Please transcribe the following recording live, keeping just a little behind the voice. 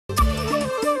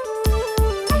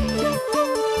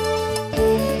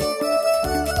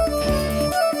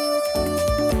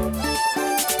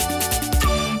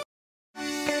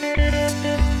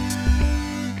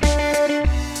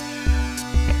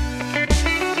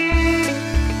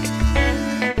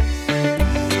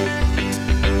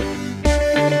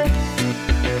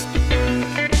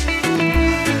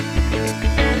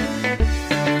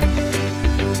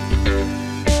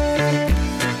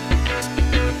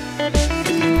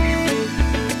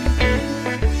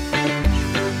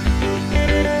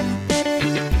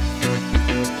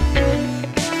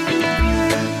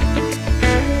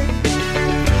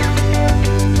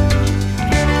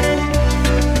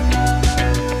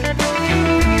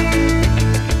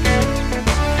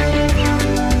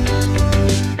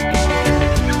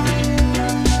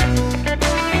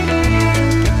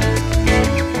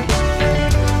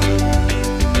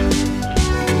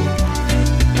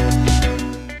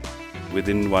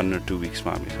1 or 2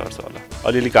 वीक्समा हामी सर्छ होला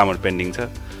अलिअलि कामहरु पेन्डिङ छ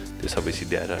त्यो सबै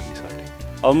सिध्याएर हामी सर्ने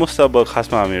अलमोस्ट अब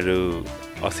खासमा हामीहरु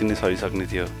अस्ति नै सरिसक्ने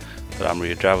थियो तर हाम्रो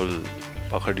यो ट्राभल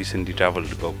भर्खर रिसेन्टली ट्राभल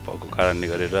भएको कारणले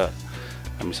गरेर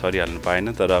हामी सरिहाल्नु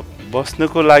पाएन तर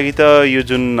बस्नको लागि त यो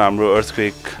जुन हाम्रो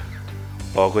अर्थक्वेक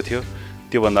भएको थियो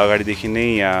त्यो भन्दा अगाडिदेखि नै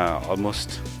यहाँ अलमोस्ट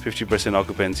 50%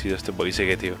 अकुपेन्सी जस्तो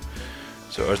भइसकेको थियो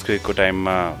सो अर्थक्वेकको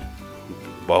टाइममा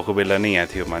भएको बेला नै यहाँ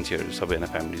थियो मान्छेहरु सबैजना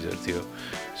फ्यामिलीजहरु थियो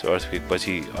सो अर्थक्वेक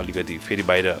पछि अलिकति फेरि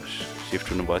बाहिर शिफ्ट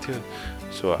हुनुभएको थियो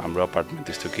सो हाम्रो अपार्टमेन्ट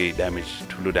त्यस्तो केही ड्यामेज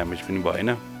ठुलो ड्यामेज पनि भएन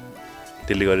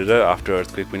त्यसले गरेर आफ्टर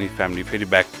अर्थक्वेक पनि फ्यामिली फेरि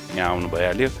ब्याक यहाँ आउनु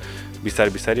भइहाल्यो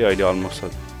बिस्तारै बिस्तारै अहिले अलमोस्ट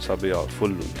सबै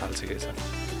फुल हुन थाल्सकेको छ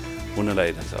हुन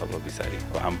लागिरहेको छ अब बिस्तारै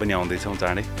अब हामी पनि आउँदैछौँ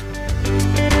चाँडै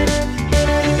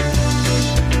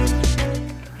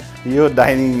यो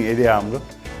डाइनिङ एरिया हाम्रो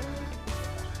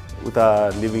उता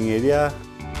लिभिङ एरिया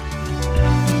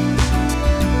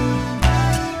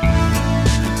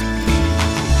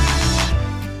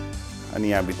अनि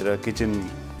यहाँ भित्र किचन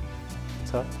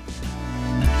छ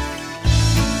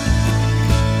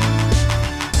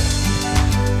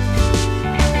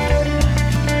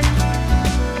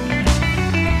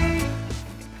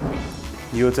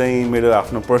यो चाहिँ मेरो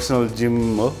आफ्नो पर्सनल जिम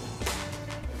हो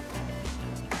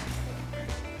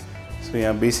सो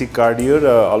यहाँ बेसिक कार्डियो र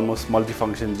अलमोस्ट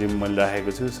मल्टिफङ्क्सन जिम मैले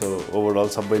राखेको छु सो ओभरअल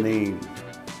सबै नै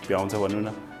भ्याउँछ भनौँ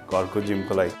न घरको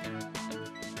जिमको लागि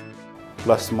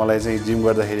प्लस मलाई चाहिँ जिम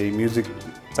गर्दाखेरि म्युजिक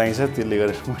चाहिन्छ त्यसले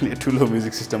गर्दा मैले ठुलो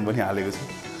म्युजिक सिस्टम पनि हालेको छु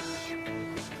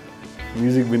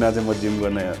म्युजिक बिना चाहिँ म जिम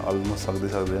गर्न अलमोस्ट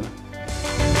सक्दैन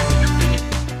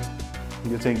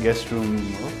यो चाहिँ गेस्ट रुम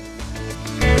हो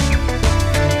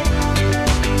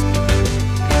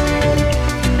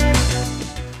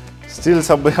स्टिल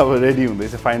सबै अब रेडी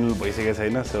हुँदैछ फाइनल भइसकेको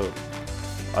छैन सो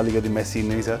अलिकति मेसी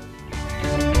नै छ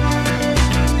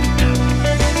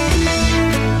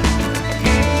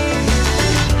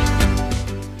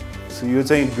सो यो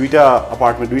चाहिँ दुईटा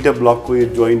अपार्टमेन्ट दुईटा ब्लकको यो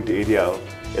जोइन्ट एरिया हो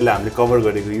यसलाई हामीले कभर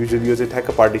गरेको युजुअली यो चाहिँ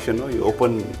ठ्याक्क पार्टिसन हो यो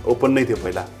ओपन नै थियो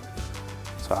पहिला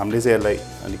सो हामीले चाहिँ यसलाई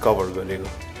अनि कभर गरेको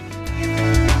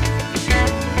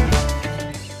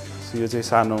सो यो चाहिँ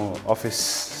सानो अफिस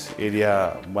एरिया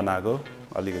बनाएको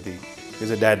अलिकति यो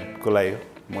चाहिँ ड्याडको लागि हो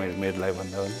मेरो लागि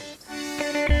भन्दा पनि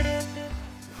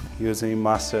यो चाहिँ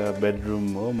मास्टर बेडरुम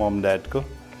हो मम ड्याडको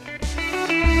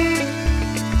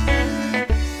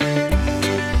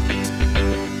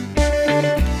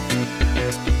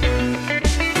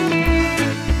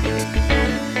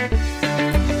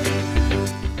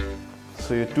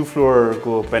सो यो 2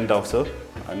 फ्लोरको पेन्टहाउस हो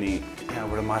अनि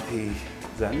यहाँबाट माथि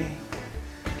जाने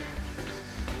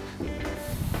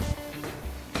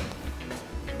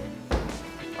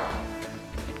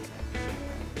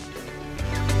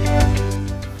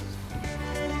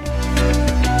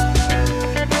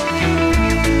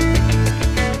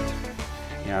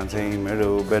चाहिँ मेरो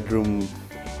बेडरुम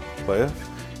भयो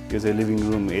यो चाहिँ लिभिङ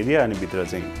रुम एरिया अनि भित्र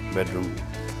चाहिँ बेडरुम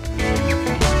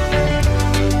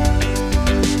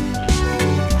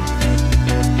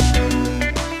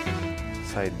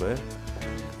साइड भयो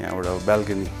यहाँबाट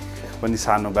बाल्कनी पनि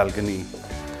सानो बाल्कनी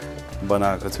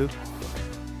बनाएको छु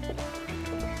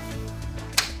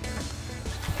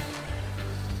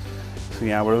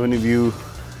यहाँबाट पनि भ्यू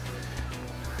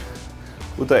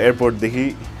उता एयरपोर्टदेखि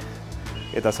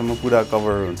यतासम्म पुरा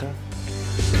कभर हुन्छ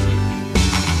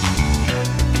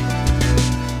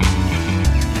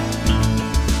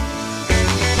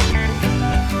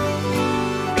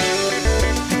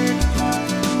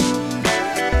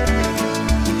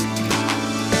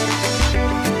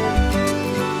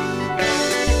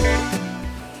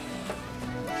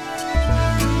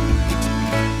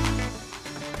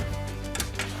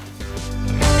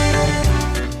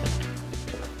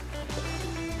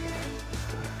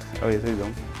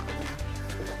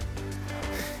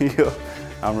यो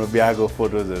हाम्रो बिहाको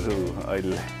फोटोजहरु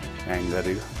अहिले ह्याङ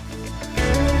गरेको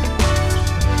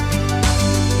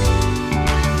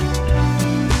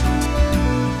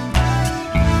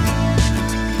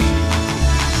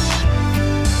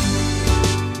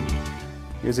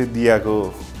यो चाहिँ दियाको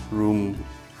रुम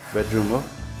बेडरुम हो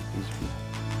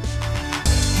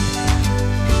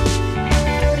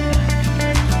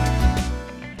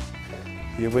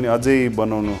यो पनि अझै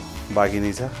बनाउनु बाँकी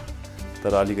नै छ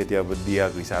तर अलिकति अब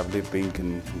दियाको हिसाबले पिङ्क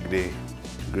एन्ड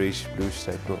ग्रेइश ब्लुइश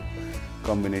टाइपको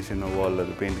कम्बिनेसनमा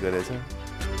वलहरु पेन्ट गरेछ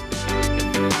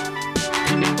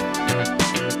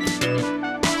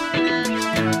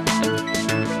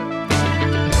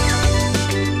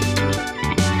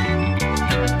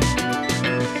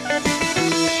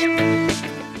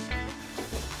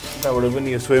यताबाट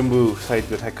पनि यो स्वयम्भू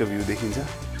साइडको ठ्याक्क भ्यू देखिन्छ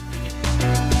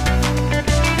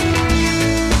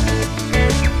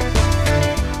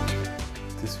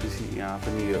यहाँ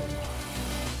पनि यो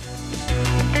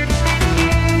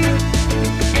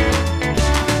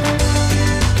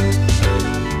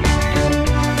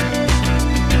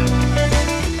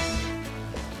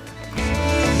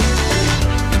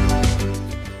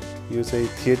यो चाहिँ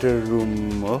थिएटर रुम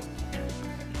हो,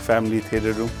 फ्यामिली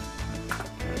थिएटर रुम।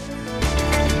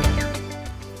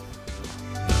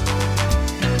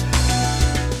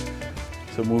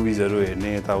 सो मुभिजहरू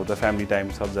हेर्ने यताउता फ्यामिली टाइम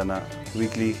सबजना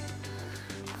विकली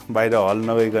बाहिर हल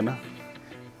नगइकन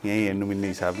यहीँ हेर्नु मिल्ने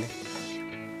हिसाबले।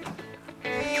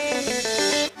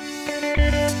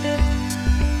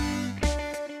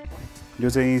 यो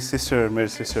चाहिँ मेरो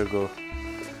सिस्टरको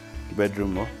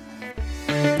बेडरुम हो।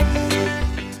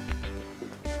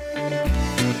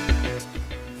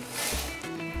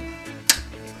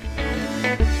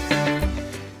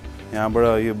 यहाँबाट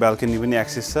यो बाल्कनी पनि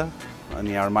एक्सेस छ,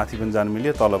 अनि यहाँबाट माथि पनि जानु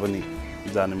मिल्यो, तल पनि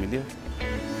जानु मिल्यो।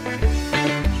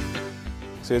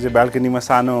 सो यो चाहिँ बाल्कनीमा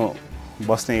सानो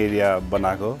बस्ने एरिया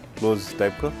बनाएको, क्लोज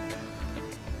टाइपको,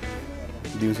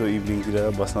 दिउँसो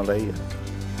इभिनिङतिर बस्नलाई।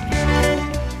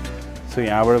 सो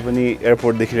यहाँबाट पनि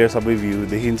एयरपोर्टदेखि लिएर सबै भ्यू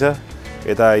देखिन्छ।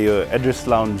 यता यो एड्रेस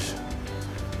लाउन्ज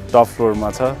टप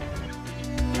फ्लोरमा छ।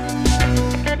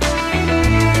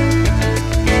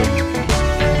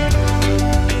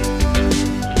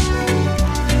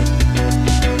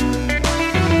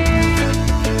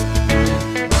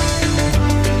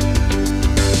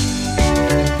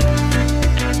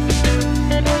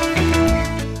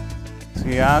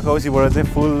 यहाँ कौसीबाट चाहिँ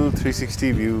फुल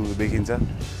 360 भ्यू देखिन्छ।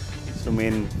 सो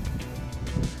मेन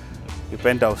यो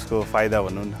पेन्ट हाउसको फाइदा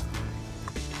भनौँ न।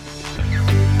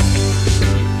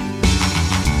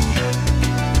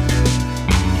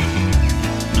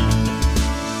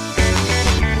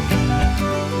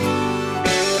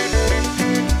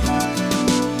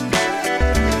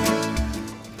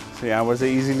 सो यहाँबाट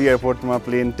चाहिँ इजिली एयरपोर्टमा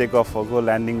प्लेन टेक अफ भएको,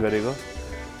 ल्यान्डिङ गरेको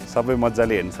सबै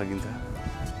मजाले हेर्न सकिन्छ।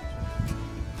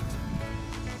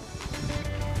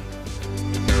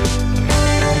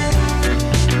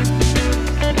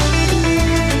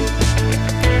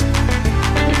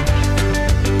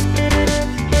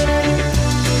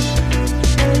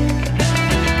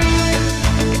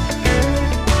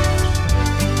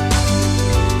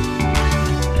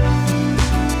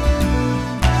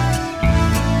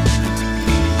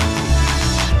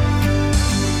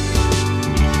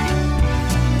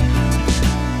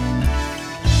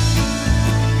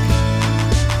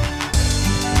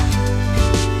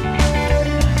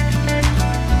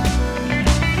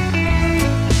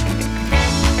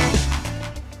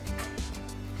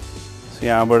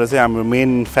 यहाँबाट चाहिँ हाम्रो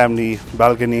मेन फ्यामिली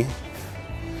बाल्कनीमा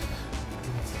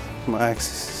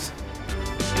एक्सेस।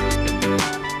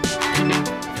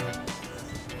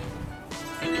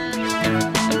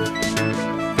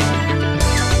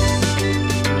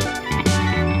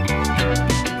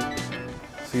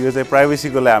 यो चाहिँ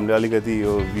प्राइभेसीको लागि हामीले अलिकति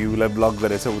यो भ्यूलाई ब्लक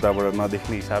गरेछ उताबाट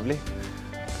नदेख्ने हिसाबले।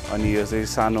 अनि यो चाहिँ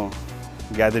सानो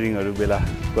ग्यादरिङहरू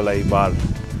बेलाको लागि बार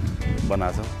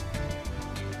बनाएको छ।